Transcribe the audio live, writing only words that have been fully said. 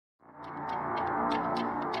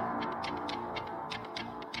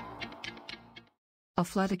A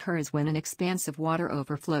flood occurs when an expanse of water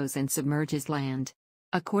overflows and submerges land.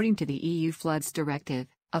 According to the EU Floods Directive,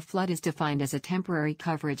 a flood is defined as a temporary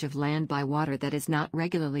coverage of land by water that is not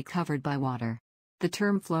regularly covered by water. The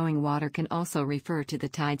term flowing water can also refer to the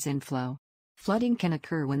tide's inflow. Flooding can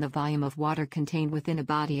occur when the volume of water contained within a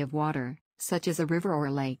body of water, such as a river or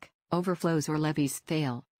a lake, overflows or levees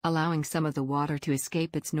fail, allowing some of the water to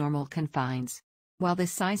escape its normal confines. While the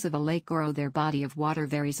size of a lake or other body of water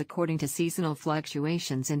varies according to seasonal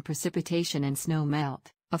fluctuations in precipitation and snow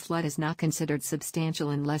melt, a flood is not considered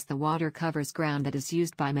substantial unless the water covers ground that is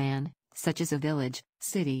used by man, such as a village,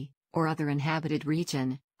 city, or other inhabited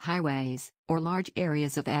region, highways, or large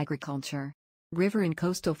areas of agriculture. River and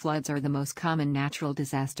coastal floods are the most common natural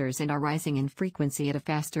disasters and are rising in frequency at a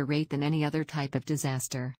faster rate than any other type of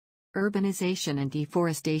disaster. Urbanization and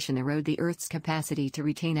deforestation erode the Earth's capacity to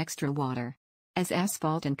retain extra water. As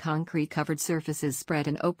asphalt and concrete-covered surfaces spread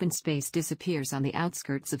and open space disappears on the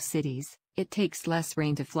outskirts of cities, it takes less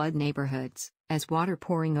rain to flood neighborhoods, as water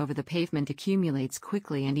pouring over the pavement accumulates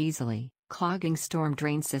quickly and easily, clogging storm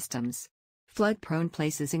drain systems. Flood-prone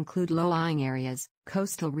places include low-lying areas,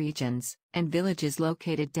 coastal regions, and villages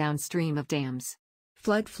located downstream of dams.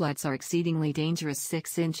 Floods are exceedingly dangerous.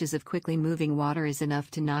 6 inches of quickly moving water is enough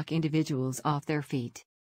to knock individuals off their feet.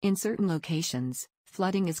 In certain locations,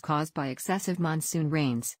 flooding is caused by excessive monsoon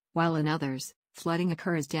rains, while in others, flooding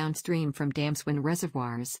occurs downstream from dams when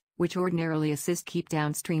reservoirs, which ordinarily assist keep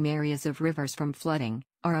downstream areas of rivers from flooding,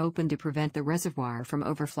 are open to prevent the reservoir from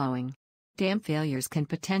overflowing. Dam failures can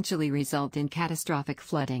potentially result in catastrophic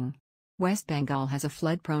flooding. West Bengal has a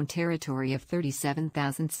flood-prone territory of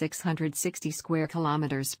 37,660 square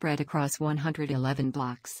kilometers spread across 111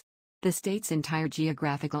 blocks. The state's entire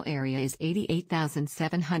geographical area is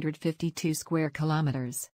 88,752 square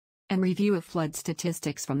kilometers. A review of flood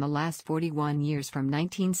statistics from the last 41 years from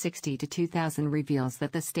 1960 to 2000 reveals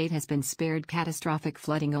that the state has been spared catastrophic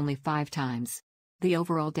flooding only 5 times. The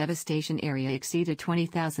overall devastation area exceeded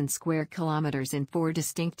 20,000 square kilometers in 4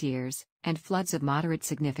 distinct years, and floods of moderate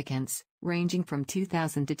significance, ranging from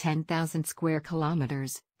 2,000 to 10,000 square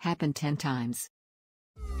kilometers, happened 10 times.